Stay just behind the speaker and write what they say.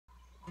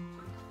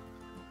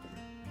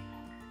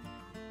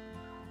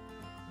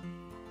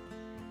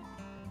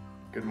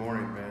Good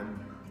morning, man.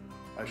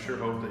 I sure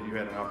hope that you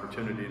had an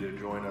opportunity to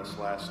join us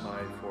last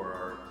night for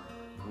our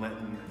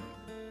Lenten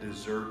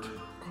dessert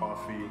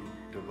coffee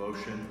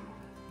devotion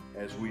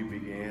as we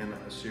began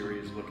a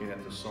series looking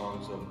at the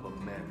songs of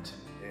lament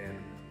and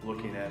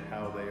looking at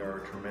how they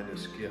are a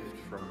tremendous gift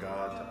from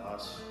God to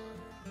us,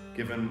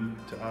 given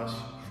to us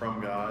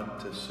from God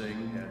to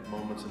sing at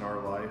moments in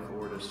our life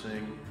or to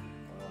sing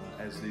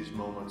as these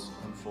moments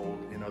unfold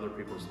in other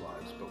people's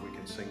lives, but we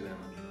can sing them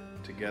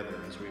together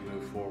as we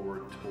move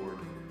forward toward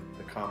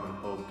the common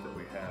hope that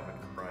we have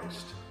in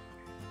Christ.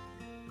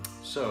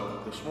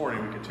 So this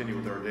morning we continue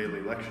with our daily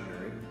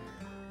lectionary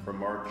from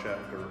Mark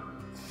chapter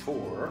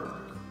 4,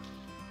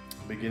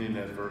 beginning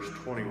at verse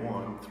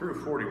 21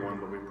 through 41,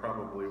 but we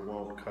probably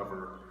won't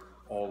cover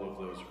all of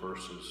those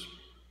verses.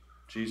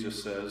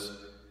 Jesus says,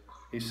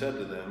 he said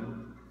to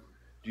them,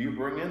 "Do you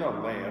bring in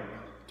a lamp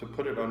to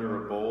put it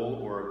under a bowl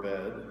or a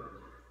bed?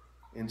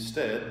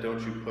 Instead,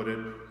 don't you put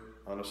it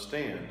on a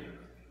stand?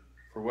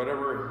 For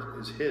whatever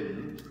is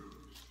hidden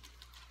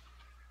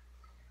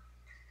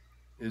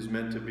is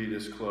meant to be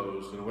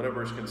disclosed, and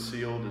whatever is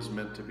concealed is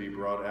meant to be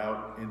brought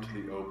out into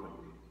the open.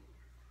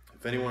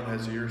 If anyone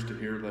has ears to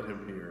hear, let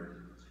him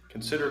hear.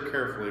 Consider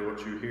carefully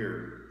what you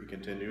hear," he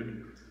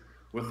continued.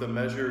 "With the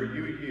measure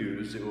you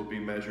use, it will be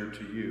measured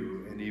to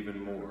you, and even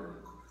more.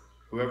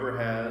 Whoever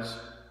has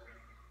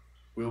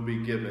will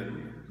be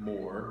given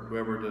more.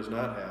 Whoever does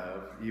not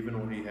have, even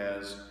what he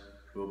has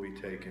will be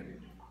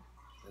taken."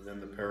 And then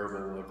the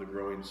parable of the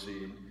growing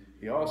seed.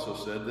 He also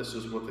said, "This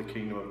is what the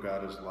kingdom of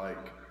God is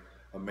like.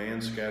 A man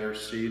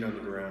scatters seed on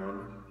the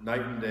ground. Night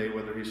and day,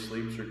 whether he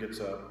sleeps or gets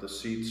up, the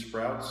seed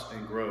sprouts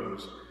and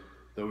grows,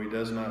 though he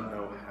does not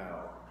know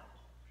how.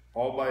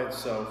 All by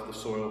itself the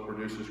soil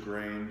produces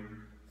grain,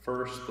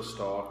 first the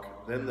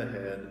stalk, then the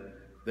head,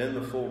 then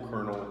the full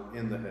kernel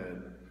in the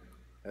head.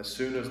 As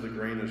soon as the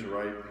grain is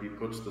ripe, he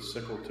puts the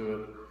sickle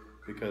to it,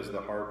 because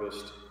the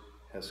harvest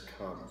has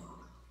come."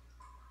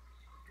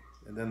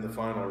 And then the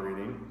final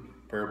reading,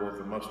 parable of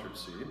the mustard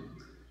seed.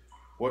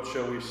 "What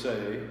shall we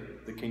say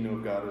the kingdom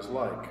of God is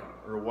like?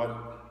 Or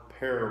what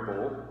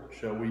parable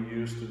shall we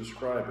use to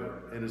describe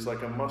it? It is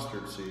like a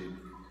mustard seed,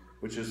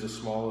 which is the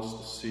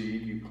smallest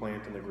seed you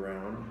plant in the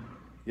ground.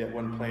 Yet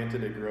when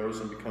planted, it grows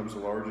and becomes the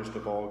largest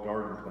of all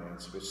garden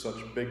plants, with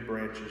such big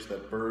branches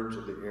that birds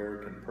of the air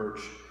can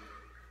perch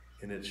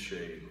in its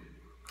shade."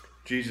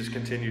 Jesus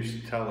continues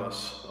to tell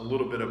us a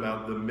little bit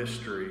about the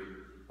mystery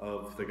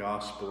of the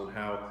gospel and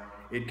how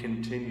it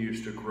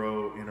continues to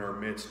grow in our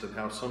midst, and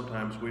how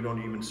sometimes we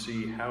don't even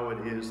see how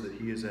it is that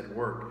he is at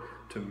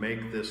work to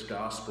make this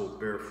gospel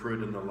bear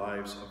fruit in the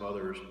lives of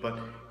others, but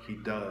he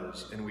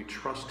does, and we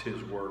trust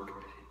his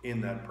work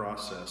in that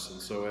process. And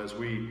so as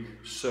we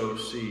sow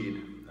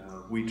seed,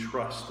 we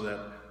trust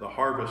that the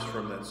harvest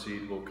from that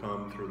seed will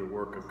come through the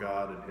work of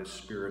God and his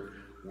Spirit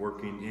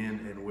working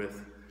in and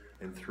with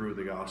and through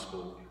the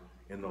gospel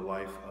in the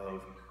life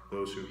of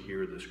those who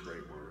hear this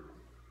great word.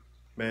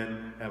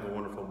 Men, have a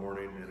wonderful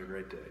morning and a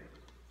great day.